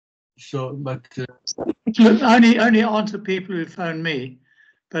So, but Look, I only answer people who phone me,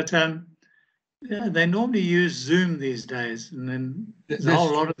 but yeah, they normally use Zoom these days, and then there's a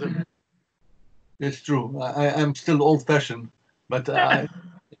whole lot of them. that's true. I'm still old-fashioned, but I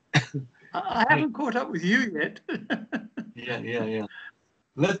haven't caught up with you yet. yeah.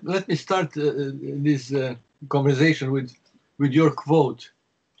 Let me start this conversation with your quote.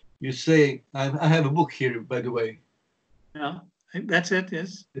 You say, I have a book here, by the way. Yeah, that's it.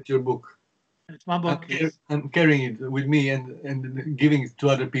 Yes, It's your book. it's my book. Yes. I'm carrying it with me and giving it to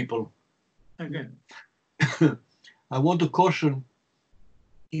other people. Okay. I want to caution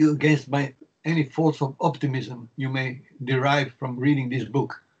you against any faults of optimism you may derive from reading this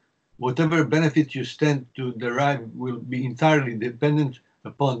book. Whatever benefit you stand to derive will be entirely dependent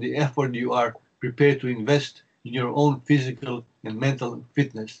upon the effort you are prepared to invest in your own physical and mental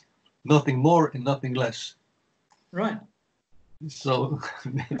fitness. Nothing more and nothing less. Right. So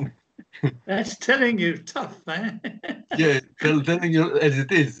that's telling you tough, eh? yeah, telling you as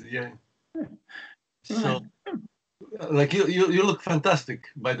it is. Yeah. Right. So, like you look fantastic,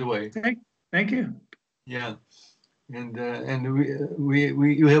 by the way. Thank you. Yeah, and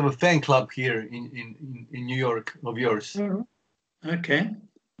we you have a fan club here in New York of yours. Oh, okay.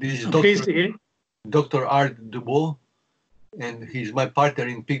 This is pleased to hear. Dr. Art Dubois, and he's my partner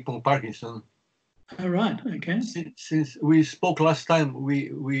in ping pong Parkinson. All right. Okay. Since we spoke last time,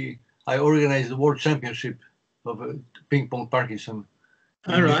 I organized the World Championship of ping pong Parkinson.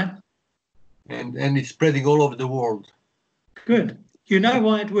 All right. And it's spreading all over the world. Good. You know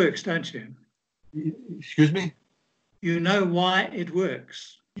why it works, don't you? Excuse me? You know why it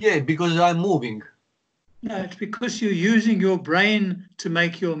works. Yeah, because I'm moving. No, it's because you're using your brain to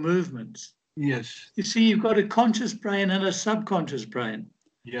make your movements. Yes. You see, you've got a conscious brain and a subconscious brain.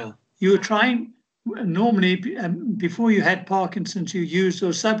 Yeah. You were trying, normally, before you had Parkinson's, you used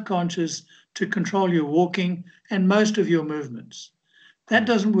your subconscious to control your walking and most of your movements. That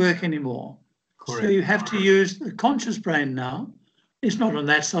doesn't work anymore. Correct. So you have to use the conscious brain now. It's not on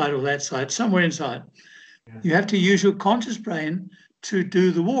that side or that side, somewhere inside. Yeah. You have to use your conscious brain to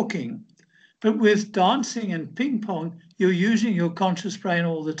do the walking. But with dancing and ping pong, you're using your conscious brain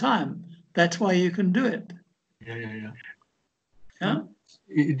all the time. That's why you can do it. Yeah. Yeah.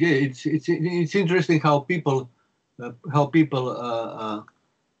 It's interesting how people who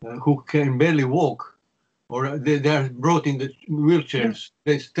can barely walk, or they are brought in the wheelchairs.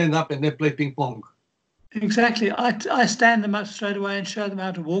 Yeah. They stand up and they play ping pong. Exactly. I stand them up straight away and show them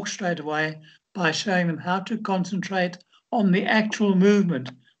how to walk straight away by showing them how to concentrate on the actual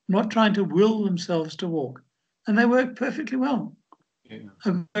movement, not trying to will themselves to walk. And they work perfectly well. Yeah.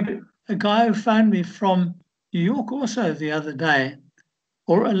 I've got a guy who phoned me from New York also the other day,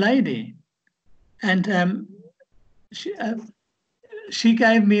 or a lady, and she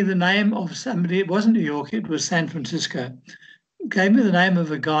gave me the name of somebody. It wasn't New York, it was San Francisco. Gave me the name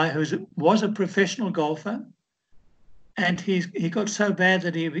of a guy who was a professional golfer, and he got so bad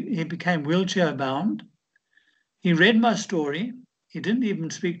that he became wheelchair bound. He read my story. He didn't even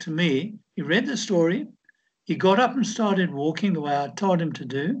speak to me. He read the story. He got up and started walking the way I told him to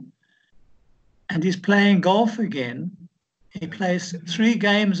do. And he's playing golf again. He plays 3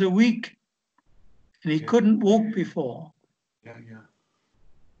 games a week, and he couldn't walk before. Yeah.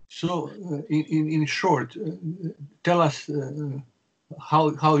 So, in short, tell us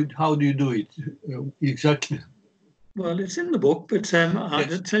how do you do it exactly? Well, it's in the book, but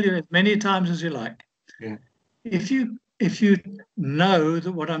I'll tell you as many times as you like. Yeah. If you know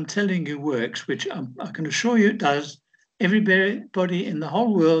that what I'm telling you works, which I can assure you it does, everybody in the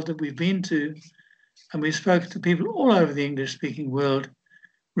whole world that we've been to, and we've spoken to people all over the English-speaking world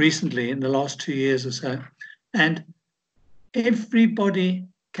recently in the last 2 years or so, and everybody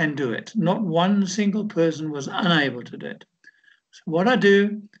can do it. Not one single person was unable to do it. So what I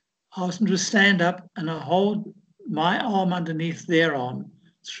do, I ask them to stand up and I hold my arm underneath their arm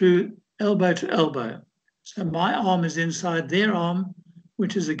through elbow to elbow. So my arm is inside their arm,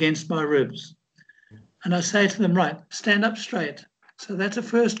 which is against my ribs. And I say to them, right, stand up straight. So that's a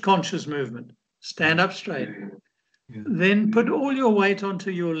first conscious movement. Stand up straight. Yeah. Then put all your weight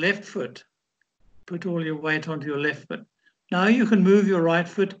onto your left foot. Put all your weight onto your left foot. Now you can move your right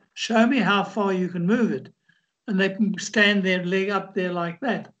foot. Show me how far you can move it. And they can stand their leg up there like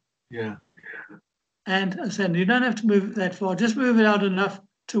that. Yeah. And I said, you don't have to move it that far. Just move it out enough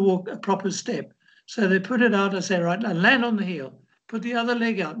to walk a proper step. So they put it out. I say, right, now land on the heel. Put the other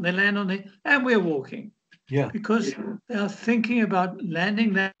leg out. And they land on the, and we're walking. Yeah. Because they are thinking about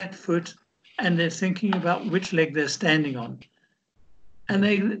landing that foot, and they're thinking about which leg they're standing on. And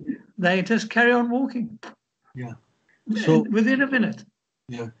they just carry on walking. Yeah. So within a minute.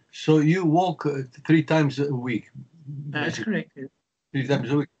 Yeah. So you walk 3 times a week, That's basically, correct. Yes. 3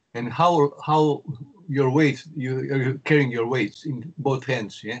 times a week. And how your weights? You're carrying your weights in both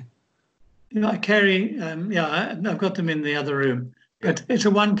hands, yeah. You know, I carry, I've got them in the other room, Yeah. but it's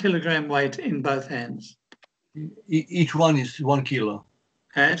a 1 kilogram weight in both hands. Each one is 1 kilo.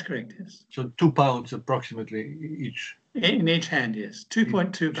 That's correct, yes. So 2 pounds approximately each. In each hand, yes.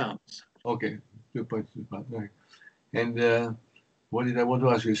 2.2 pounds. Okay, 2.2 pounds. Right. And what did I want to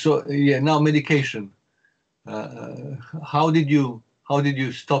ask you? So yeah, now medication. Uh, how did you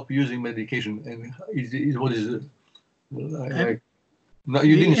stop using medication? And what is it like? No,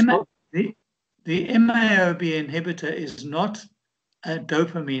 you didn't stop. The, the MAOB inhibitor is not a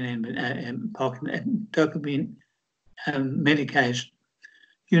dopamine dopamine medication.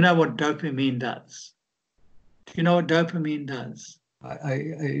 You know what dopamine does? Do you know what dopamine does?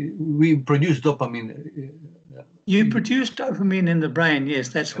 We produce dopamine. You produce dopamine in the brain, yes.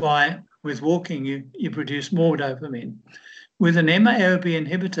 That's why with walking you produce more dopamine. With an MAOB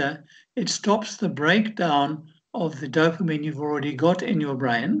inhibitor, it stops the breakdown of the dopamine you've already got in your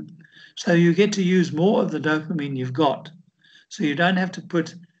brain. So you get to use more of the dopamine you've got. So you don't have to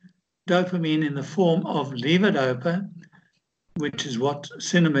put dopamine in the form of levodopa, which is what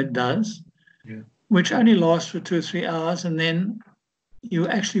Cinnamid does, Yeah. which only lasts for 2 or 3 hours, and then you're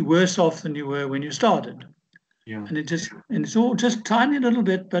actually worse off than you were when you started. Yeah. And it's all just tiny little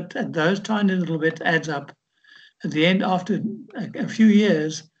bit, but those tiny little bit adds up. At the end, after a few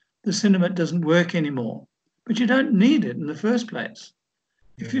years, the Cinnamid doesn't work anymore. But you don't need it in the first place.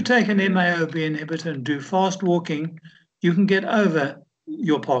 If you take an MAOB inhibitor and do fast walking, you can get over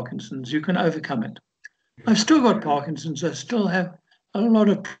your Parkinson's. You can overcome it. I've still got Parkinson's. I still have a lot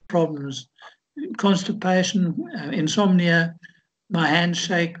of problems: constipation, insomnia. My hands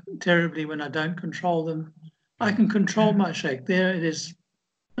shake terribly when I don't control them. I can control my shake. There it is,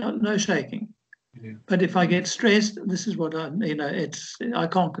 no shaking. Yeah. But if I get stressed, this is what I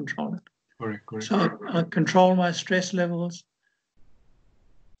can't control it. Correct. So I control my stress levels.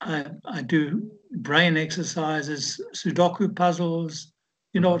 I do brain exercises, Sudoku puzzles.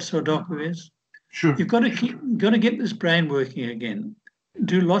 You know what Sudoku is? Sure. You've got to get this brain working again.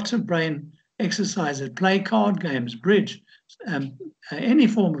 Do lots of brain exercises. Play card games, bridge, any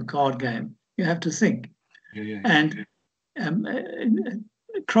form of card game. You have to think. Yeah. And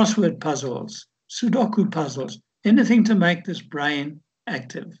crossword puzzles, Sudoku puzzles, anything to make this brain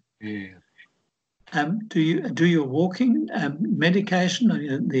active. Yeah. Do your walking, medication,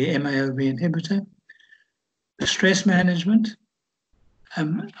 the MAOB inhibitor, stress management. I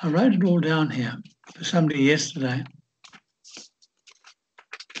wrote it all down here for somebody yesterday.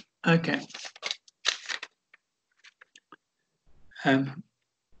 Okay.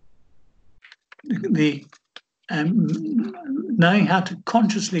 Knowing how to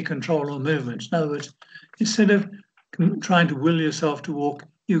consciously control our movements. In other words, instead of trying to will yourself to walk,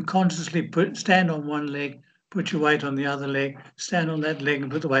 you consciously stand on one leg, put your weight on the other leg, stand on that leg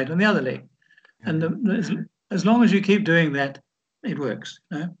and put the weight on the other leg. And as long as you keep doing that, it works.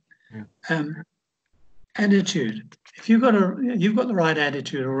 You know? Attitude. If you've got the right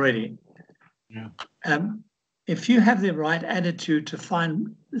attitude already. If you have the right attitude to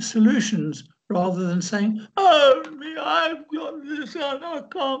find solutions rather than saying, "Oh, me, I've got this and I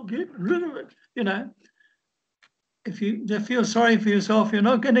can't get rid of it," you know. If you feel sorry for yourself, you're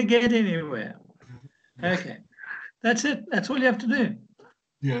not going to get anywhere. Okay, that's it. That's all you have to do.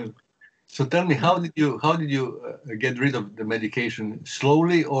 Yeah. So tell me, how did you get rid of the medication?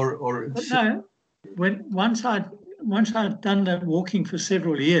 Slowly or? But no, once I'd done that walking for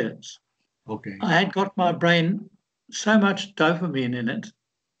several years, Okay. I had got my brain so much dopamine in it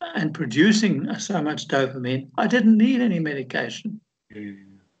and producing so much dopamine, I didn't need any medication. Yeah.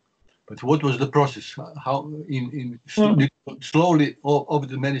 But what was the process? How slowly of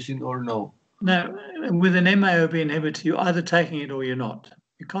the medicine or no? No, with an MAOB inhibitor, you're either taking it or you're not.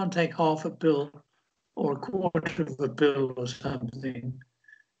 You can't take half a pill or a quarter of a pill or something.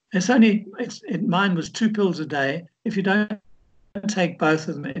 Mine was 2 pills a day. If you don't take both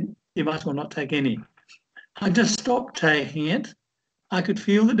of them, you might as well not take any. I just stopped taking it. I could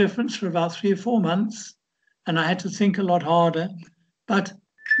feel the difference for about 3 or 4 months, and I had to think a lot harder. But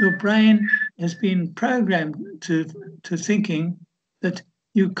your brain has been programmed to thinking that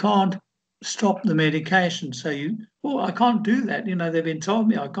you can't stop the medication. So I can't do that. You know, they've been told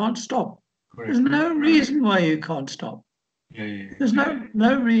me I can't stop. Correct. There's no reason why you can't stop. Yeah. There's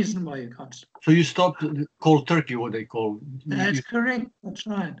no reason why you can't stop. So you stopped cold turkey, what they call. That's correct. That's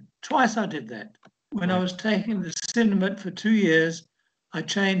right. Twice I did that. When I was taking the Cinnamid for 2 years, I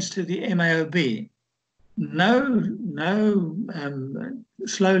changed to the MAOB. no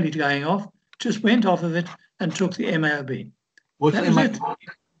slowly going off, just went off of it and took the MAOB. What's That was it. MAOB?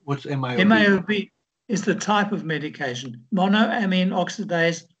 What's MAOB? MAOB is the type of medication. Monoamine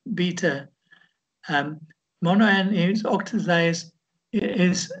oxidase beta. Monoamine oxidase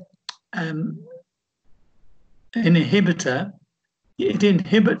is an inhibitor. It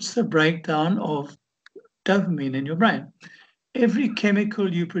inhibits the breakdown of dopamine in your brain. Every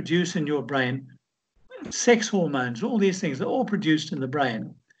chemical you produce in your brain, sex hormones, all these things, are all produced in the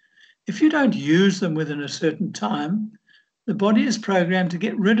brain. If you don't use them within a certain time, the body is programmed to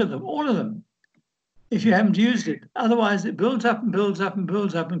get rid of them, all of them, if you haven't used it. Otherwise, it builds up and builds up and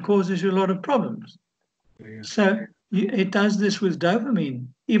builds up and causes you a lot of problems. Yeah. So it does this with dopamine.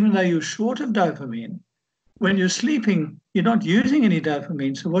 Even though you're short of dopamine, when you're sleeping, you're not using any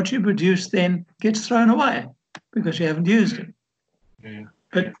dopamine. So what you produce then gets thrown away because you haven't used it. Yeah.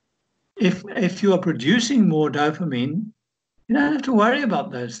 But if you are producing more dopamine, you don't have to worry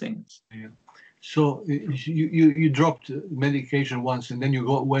about those things. Yeah. So you dropped medication once, and then you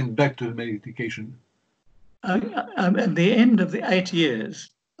went back to the medication. At the end of the 8 years,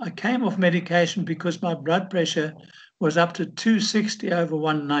 I came off medication because my blood pressure was up to 260 over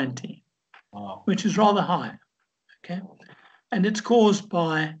 190, Wow. which is rather high. Okay, and it's caused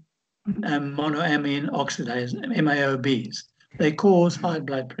by monoamine oxidase, MAOBs. They cause high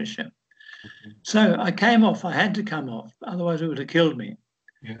blood pressure. Okay. So I came off. I had to come off, otherwise it would have killed me.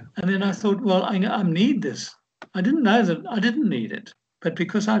 Yeah. And then I thought, well, I need this. I didn't know that I didn't need it, but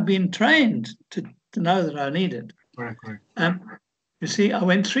because I'd been trained to know that I need it. Correct. You see, I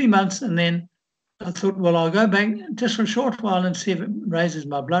went 3 months and then I thought, well, I'll go back just for a short while and see if it raises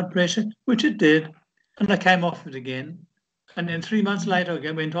my blood pressure, which it did. And I came off it again. And then 3 months later,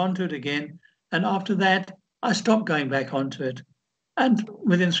 I went on to it again. And after that, I stopped going back onto it. And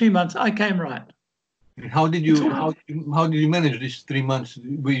within 3 months, I came right. And how did you manage these 3 months?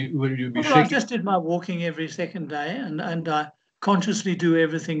 Will you be shaking? I just did my walking every second day, and I consciously do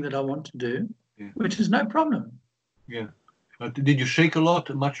everything that I want to do, yeah, which is no problem. Yeah, but did you shake a lot,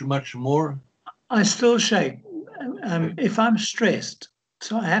 much more? I still shake if I'm stressed.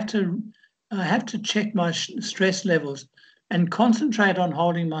 So I have to check my stress levels and concentrate on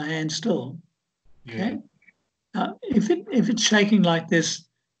holding my hand still. Okay. Yeah. If it's shaking like this,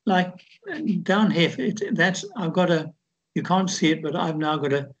 like down here, you can't see it, but I've now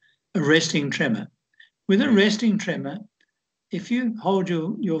got a resting tremor. With a resting tremor, if you hold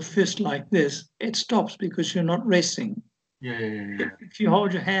your fist like this, it stops because you're not resting. Yeah. If you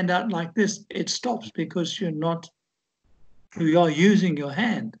hold your hand out like this, it stops because you are using your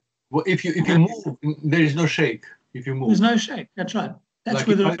hand. Well, if you move, there is no shake. If you move, there's no shake. That's right. That's like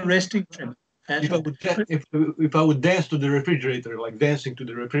with a resting tremor. If I would dance to the refrigerator, like dancing to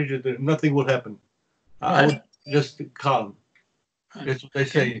the refrigerator, nothing will happen. Right. I would just calm. Right. That's what they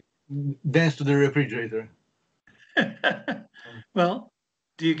say. Dance to the refrigerator. Well,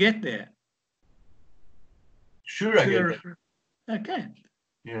 do you get there? Sure, I get there. Okay.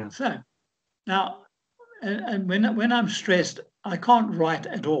 Yeah. So now, and when I'm stressed, I can't write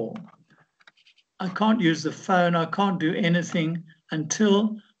at all. I can't use the phone. I can't do anything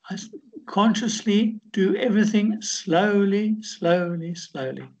until I consciously do everything slowly.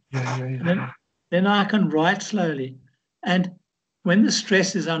 Yeah. Then I can write slowly. And when the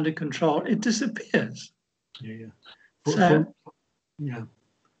stress is under control, it disappears. Yeah.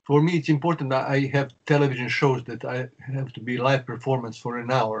 For me, it's important that I have television shows that I have to be live performance for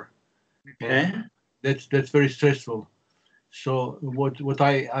an hour. Okay. And that's very stressful. So what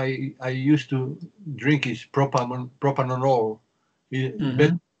I used to drink is propanolol.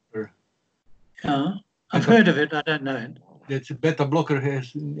 Mm-hmm. Yeah, I've heard of it. I don't know it. That's a beta blocker.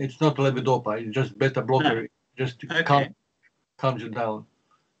 It's not levodopa. It's just beta blocker. No. Just calms you down.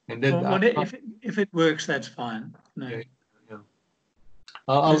 And then if it works, that's fine. No. Yeah.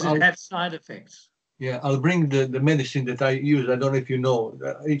 Does it have side effects? Yeah, I'll bring the medicine that I use. I don't know if you know.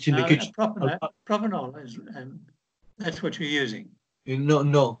 It's in the kitchen. Propanol is that's what you're using.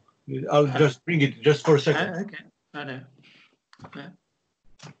 No. I'll just bring it just for a second. Okay. I know. Okay.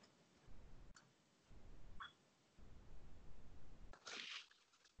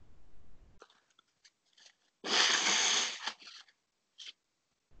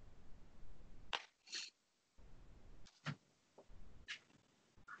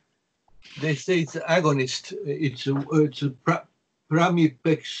 They say it's an agonist. It's a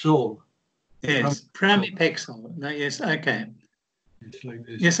pramipexole. Yes, pramipexole. No, yes, okay. It's like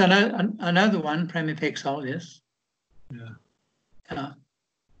this. Yes, I know the one, pramipexole. Yes. Yeah.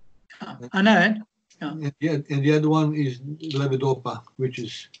 I know it. Yeah. And the other one is levodopa, which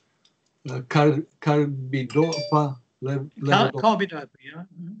is carbidopa, levodopa. Carbidopa, yeah.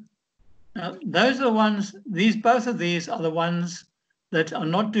 Now, those are the ones, both of these are the ones that are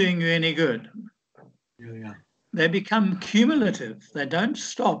not doing you any good. Yeah. They become cumulative. They don't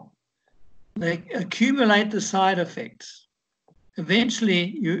stop. They accumulate the side effects.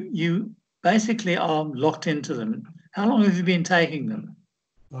 Eventually, you basically are locked into them. How long have you been taking them?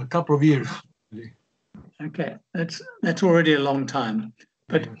 A couple of years. Okay, that's already a long time.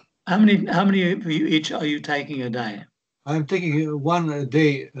 But Yeah. how many of you each are you taking a day? I'm taking one a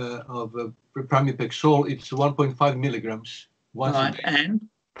day of pramipexole. It's 1.5 milligrams once a Right, day.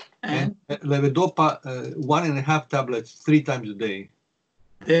 and levodopa, 1.5 tablets 3 times a day.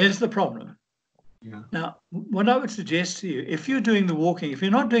 there's the problem. Yeah. Now, what I would suggest to you, if you're doing the walking, if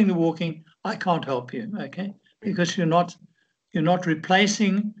you're not doing the walking, I can't help you, okay? Because you're not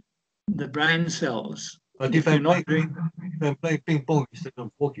replacing the brain cells. But if I'm playing ping pong instead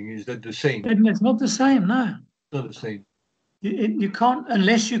of walking, is that the same? It's not the same, no. It's not the same. You can't,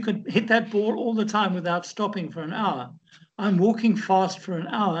 unless you could hit that ball all the time without stopping for an hour. I'm walking fast for an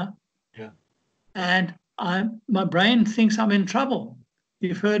hour, Yeah. and my brain thinks I'm in trouble.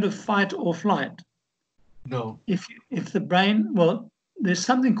 You've heard of fight or flight. No. If the brain, well, there's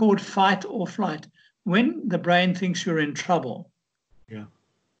something called fight or flight. When the brain thinks you're in trouble, Yeah.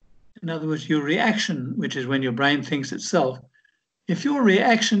 in other words, your reaction, which is when your brain thinks itself, if your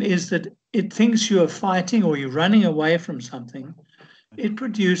reaction is that it thinks you are fighting or you're running away from something, it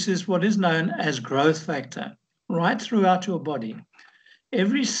produces what is known as growth factor right throughout your body.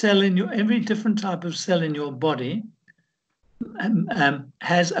 Every different type of cell in your body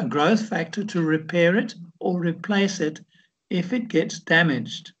has a growth factor to repair it or replace it if it gets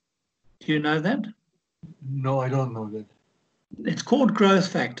damaged. Do you know that? No, I don't know that. It's called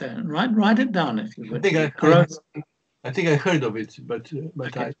growth factor. Write it down if you would. I think I heard of it, but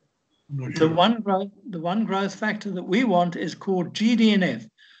okay. I'm not sure. The one growth factor that we want is called GDNF,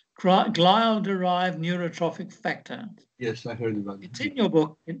 glial-derived neurotrophic factor. Yes, I heard about it. It's in your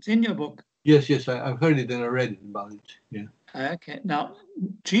book. It's in your book. Yes, I've heard it and I read about it. Yeah. Okay. Now,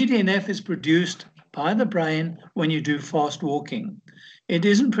 GDNF is produced by the brain when you do fast walking. It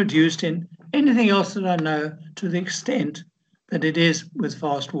isn't produced in anything else that I know to the extent that it is with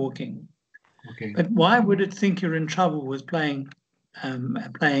fast walking. Okay. But why would it think you're in trouble with playing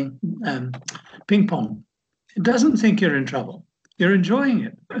ping pong? It doesn't think you're in trouble. You're enjoying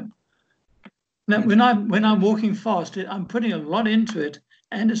it. Now, when I'm walking fast, I'm putting a lot into it,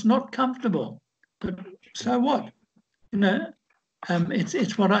 and it's not comfortable. But so what?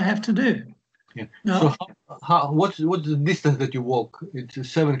 It's what I have to do. Yeah. Now, so what's the distance that you walk? It's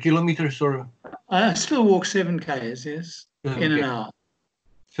 7 kilometers or? I still walk 7 Ks, yes, 7K. In an hour.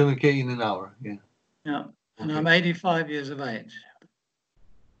 7K in an hour, yeah. Yeah, and okay. I'm 85 years of age.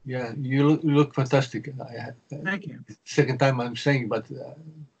 Yeah, you look fantastic. Thank you. Second time I'm saying, but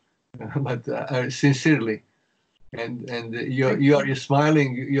sincerely, and you're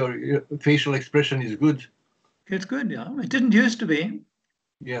smiling. Your facial expression is good. It's good, yeah. It didn't used to be.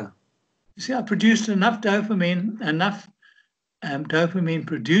 Yeah. You see, I produced enough dopamine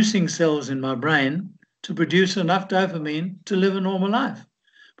producing cells in my brain to produce enough dopamine to live a normal life.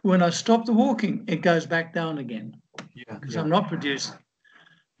 But when I stop the walking, it goes back down again. Yeah. Because I'm not producing.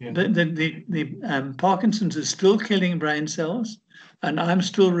 Yeah. The Parkinson's is still killing brain cells, and I'm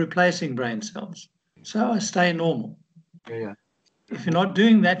still replacing brain cells. So I stay normal. Yeah. If you're not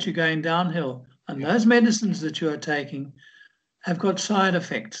doing that, you're going downhill. And those medicines that you are taking have got side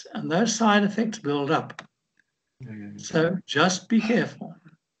effects, and those side effects build up. So just be careful.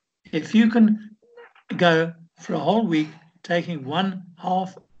 If you can go for a whole week taking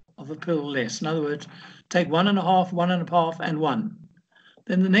 1/2 of a pill less, in other words, take 1.5, 1.5, and 1.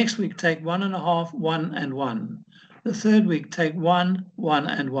 Then the next week, take 1.5, 1, and 1. The third week, take 1, 1,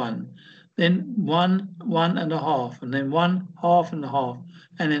 and 1. Then 1, 1.5, and then 1, 1/2.5,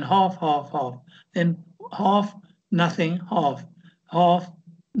 and then 1/2, 1/2, 1/2. Then 1/2, nothing, 1/2, 1/2,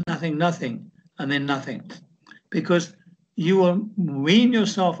 nothing, nothing, and then nothing. Because you will wean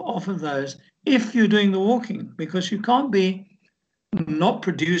yourself off of those if you're doing the walking, because you can't be not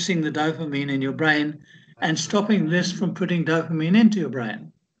producing the dopamine in your brain and stopping this from putting dopamine into your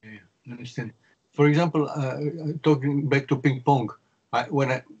brain. Yeah, I understand. For example, talking back to ping pong, when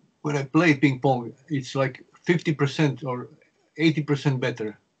I play ping pong, it's like 50% or 80%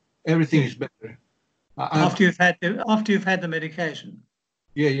 better. Everything is better. After you've had the medication.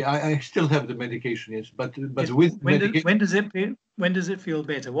 Yeah, I still have the medication, yes, but with medication. When does it feel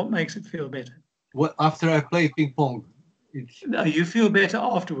better? What makes it feel better? Well, after I play ping pong, you feel better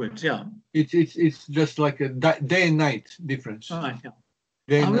afterwards, yeah. It's just like a day and night difference. Right, yeah.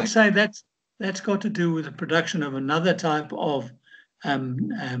 I would say that's got to do with the production of another type of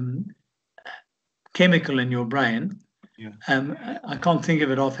chemical in your brain. Yeah. I can't think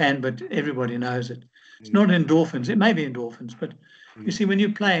of it offhand, but everybody knows it. It's not endorphins. It may be endorphins, but you see, when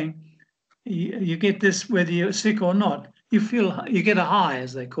you're playing, you get this, whether you're sick or not. You get a high,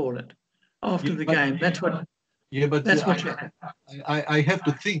 as they call it, after the game. That's what. Yeah, but that's what I have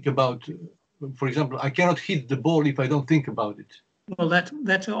to think about. For example, I cannot hit the ball if I don't think about it. Well,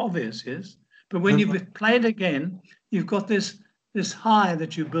 that's obvious, yes. But when you've played again, you've got this high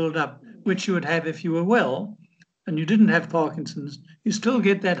that you build up, which you would have if you were well, and you didn't have Parkinson's. You still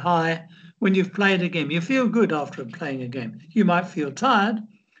get that high when you've played a game. You feel good after playing a game. You might feel tired,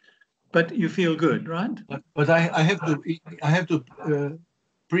 but you feel good, right? But I have to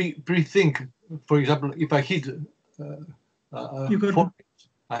pre-think. For example, if I hit,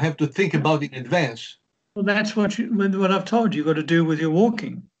 I have to think about it in advance. Well, that's what I've told you. You've got to do with your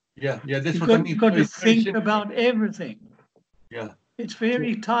walking. Yeah, that's what I mean. You've got to think about everything. Yeah, it's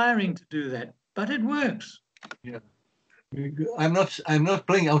very tiring to do that, but it works. Yeah, I'm not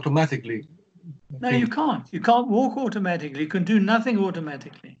playing automatically. No, you can't. You can't walk automatically. You can do nothing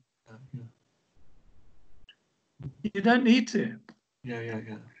automatically. Yeah. You don't need to. Yeah.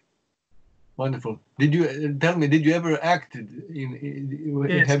 Wonderful. Did you tell me? Did you ever act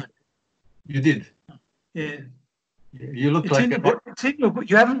Yes. You did. Yeah. You look like it's in your book.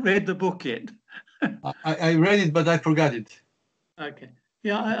 You haven't read the book yet. I read it, but I forgot it. Okay.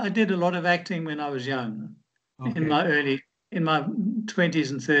 Yeah, I did a lot of acting when I was young, in my 20s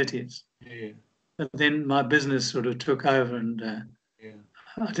and 30s. Yeah. But then my business sort of took over, and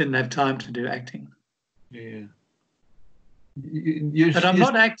I didn't have time to do acting. Yeah. But I'm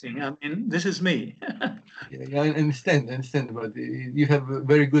not acting. I mean, this is me. Yeah, I understand. But you have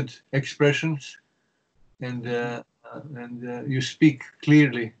very good expressions, and you speak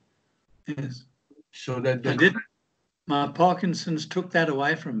clearly. Yes. So that I did. My Parkinson's took that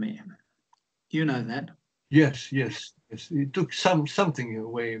away from me. You know that. Yes. It took something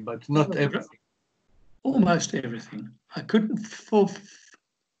away, but not everything. Almost everything. I couldn't form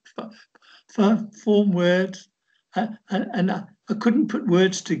words, and I couldn't put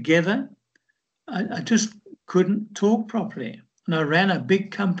words together. I just couldn't talk properly. And I ran a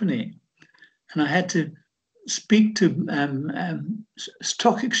big company, and I had to speak to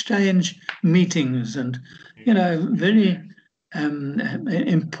stock exchange meetings and, very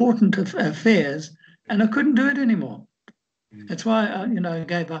important affairs, and I couldn't do it anymore. That's why I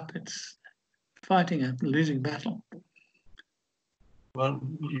gave up. It's fighting a losing battle. Well,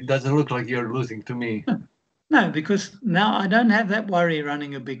 it doesn't look like you're losing to me. No, because now I don't have that worry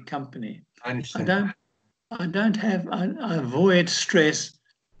running a big company. I understand. I avoid stress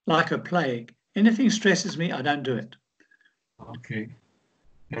like a plague. Anything stresses me, I don't do it. Okay.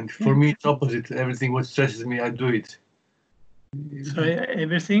 And for me, it's opposite. Everything what stresses me, I do it. Sorry,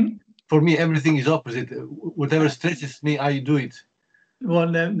 everything? For me, everything is opposite. Whatever stresses me, I do it. Well,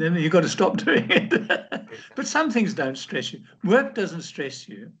 then you've got to stop doing it. But some things don't stress you. Work doesn't stress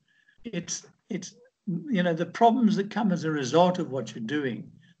you. It's the problems that come as a result of what you're doing.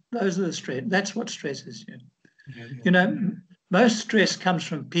 Those are the stress. That's what stresses you. Yeah. Most stress comes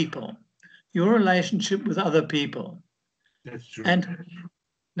from people. Your relationship with other people. That's true. And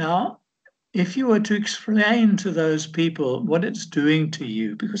now, if you were to explain to those people what it's doing to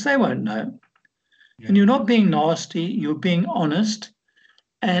you, because they won't know, and you're not being nasty, you're being honest,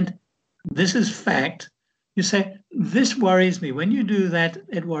 and this is fact, you say, this worries me. When you do that,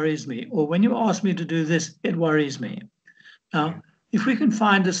 it worries me. Or when you ask me to do this, it worries me. Now, if we can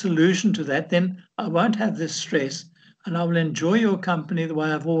find a solution to that, then I won't have this stress, and I will enjoy your company the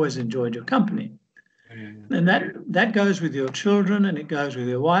way I've always enjoyed your company. And that goes with your children, and it goes with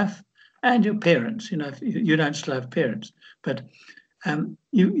your wife and your parents. If you don't still have parents, but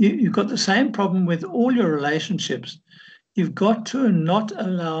you've got the same problem with all your relationships. You've got to not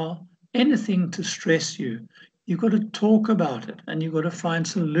allow anything to stress you. You've got to talk about it, and you've got to find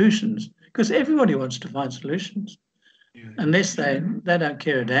solutions, because everybody wants to find solutions, unless they don't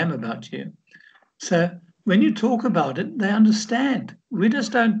care a damn about you. So when you talk about it, they understand. We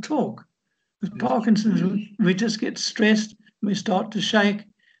just don't talk. With Parkinson's, we just get stressed, we start to shake,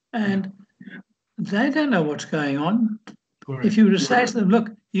 and they don't know what's going on. Correct. If you were to say to them,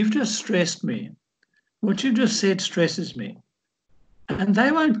 look, you've just stressed me. What you just said stresses me. And they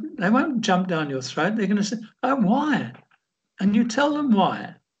won't jump down your throat. They're going to say, oh, why? And you tell them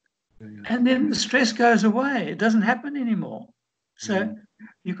why. And then the stress goes away. It doesn't happen anymore. So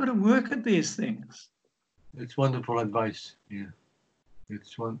you've got to work at these things. It's wonderful advice. Yeah.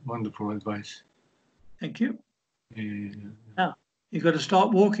 It's wonderful advice. Thank you. Yeah. Now, you've got to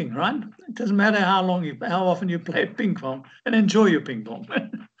start walking, right? It doesn't matter how often you play ping pong, and enjoy your ping pong.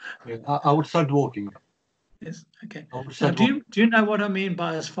 Yeah, I would start walking. Yes, okay. I would Now, start do you know what I mean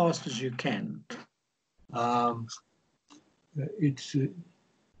by as fast as you can? It's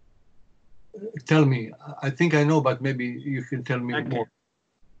tell me. I think I know, but maybe you can tell me more.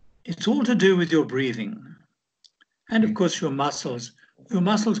 It's all to do with your breathing, and of course your muscles. Your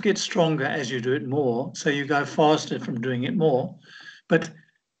muscles get stronger as you do it more, so you go faster from doing it more. But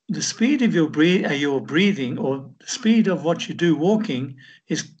the speed of your breathing, or the speed of what you do walking,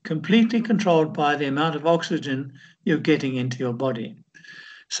 is completely controlled by the amount of oxygen you're getting into your body.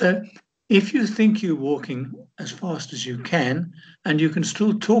 So if you think you're walking as fast as you can, and you can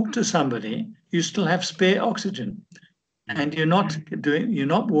still talk to somebody, you still have spare oxygen, and you're not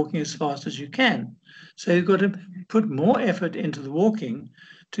walking as fast as you can. So you've got to put more effort into the walking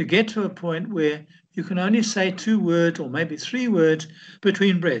to get to a point where you can only say 2 words or maybe 3 words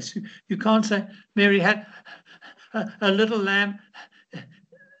between breaths. You can't say, Mary had a little lamb. Do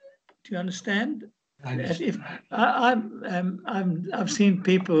you understand? If I've seen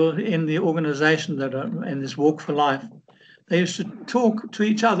people in the organization that are in this Walk for Life, they used to talk to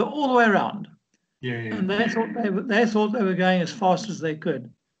each other all the way around. Yeah. And they thought they were going as fast as they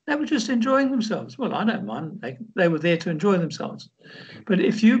could. They were just enjoying themselves. Well, I don't mind. They were there to enjoy themselves. But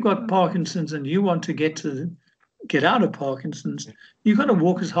if you've got Parkinson's and you want to get out of Parkinson's, you've got to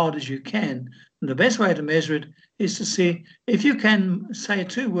walk as hard as you can. And the best way to measure it is to see if you can say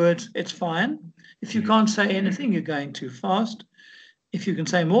 2 words, it's fine. If you can't say anything, you're going too fast. If you can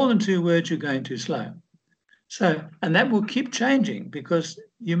say more than 2 words, you're going too slow. So, and that will keep changing, because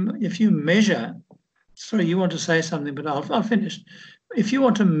if you measure, sorry, you want to say something, but I'll finish. If you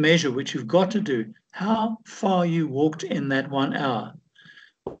want to measure, which you've got to do, how far you walked in that 1 hour.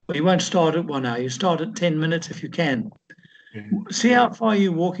 Well, you won't start at 1 hour. You start at 10 minutes if you can. See how far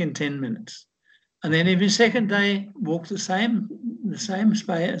you walk in 10 minutes. And then every second day, walk the same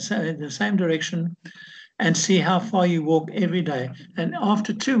space, the same direction, and see how far you walk every day. And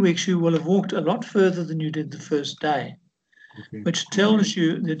after 2 weeks, you will have walked a lot further than you did the first day, which tells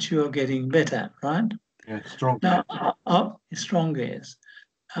you that you are getting better, right? Yeah, stronger. Now, stronger, yes.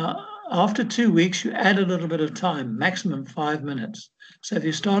 After 2 weeks, you add a little bit of time, maximum 5 minutes. So if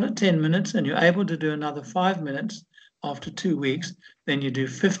you start at 10 minutes and you're able to do another 5 minutes after 2 weeks, then you do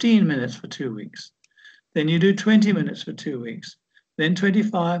 15 minutes for 2 weeks. Then you do 20 minutes for 2 weeks. Then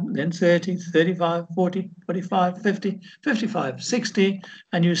 25, then 30, 35, 40, 45, 50, 55, 60,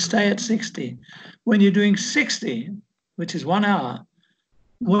 and you stay at 60. When you're doing 60, which is 1 hour,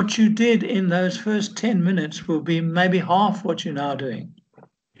 what you did in those first 10 minutes will be maybe half what you're now doing.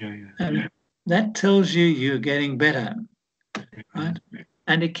 And that tells you you're getting better, right?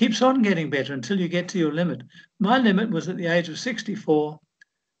 And it keeps on getting better until you get to your limit. My limit was at the age of 64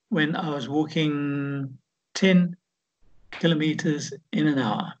 when I was walking 10 kilometers in an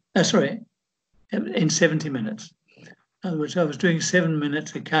hour. In 70 minutes. In other words, I was doing 7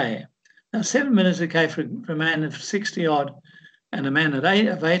 minutes a K. Now, 7 minutes a K for a man of 60 odd and a man of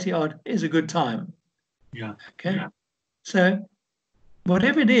 80 odd is a good time. Yeah. Okay. Yeah. So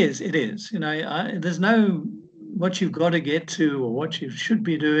whatever it is, it is. You know, there's no what you've got to get to or what you should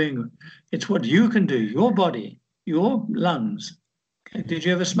be doing. It's what you can do, your body, your lungs. Okay. Did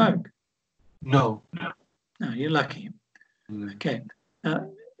you ever smoke? No. No, you're lucky. Okay.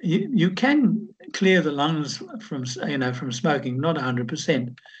 You can clear the lungs from smoking, not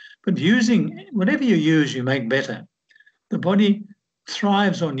 100%, but using whatever you use, you make better. The body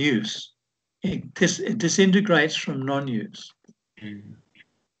thrives on use. It disintegrates from non-use.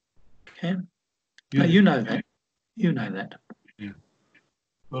 Okay. Now, you know that. You know that. Yeah.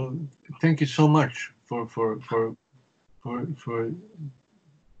 Well, thank you so much for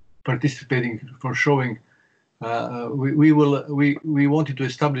participating, for showing. We wanted to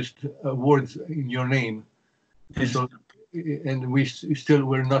establish words in your name, Yes. so, and we still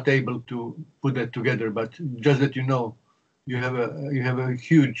were not able to put that together. But just that you know, you have a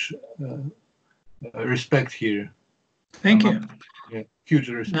huge respect here. Thank you. Yeah, huge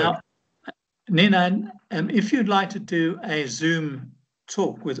respect. Now, Nenad, if you'd like to do a Zoom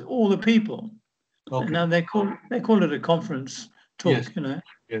talk with all the people, now they call it a conference talk. Yes. You know,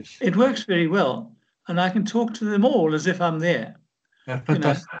 yes, it works very well, and I can talk to them all as if I'm there.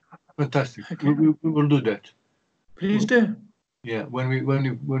 Fantastic, fantastic. Okay. We will do that. Please do. Yeah, when we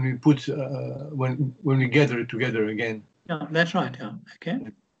put when we gather together again. Yeah, that's right. Yeah. Okay.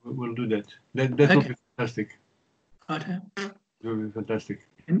 We'll do that. That will be fantastic. Right. It will be fantastic.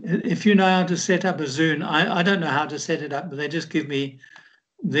 If you know how to set up a Zoom, I don't know how to set it up, but they just give me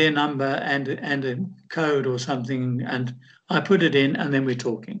their number and a code or something, and I put it in, and then we're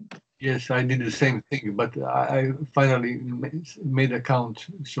talking. Yes, I did the same thing, but I finally made a count,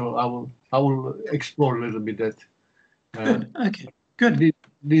 so I will explore a little bit that. Good. Okay. Good.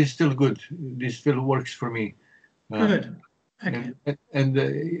 This is still good. This still works for me. Good. Okay. And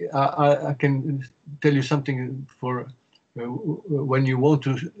I can tell you something for when you want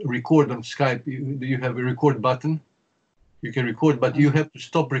to record on Skype, you have a record button. You can record, but you have to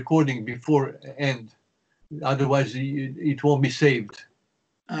stop recording before end. Otherwise, it won't be saved.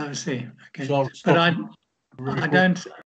 I see. Okay. So But I don't.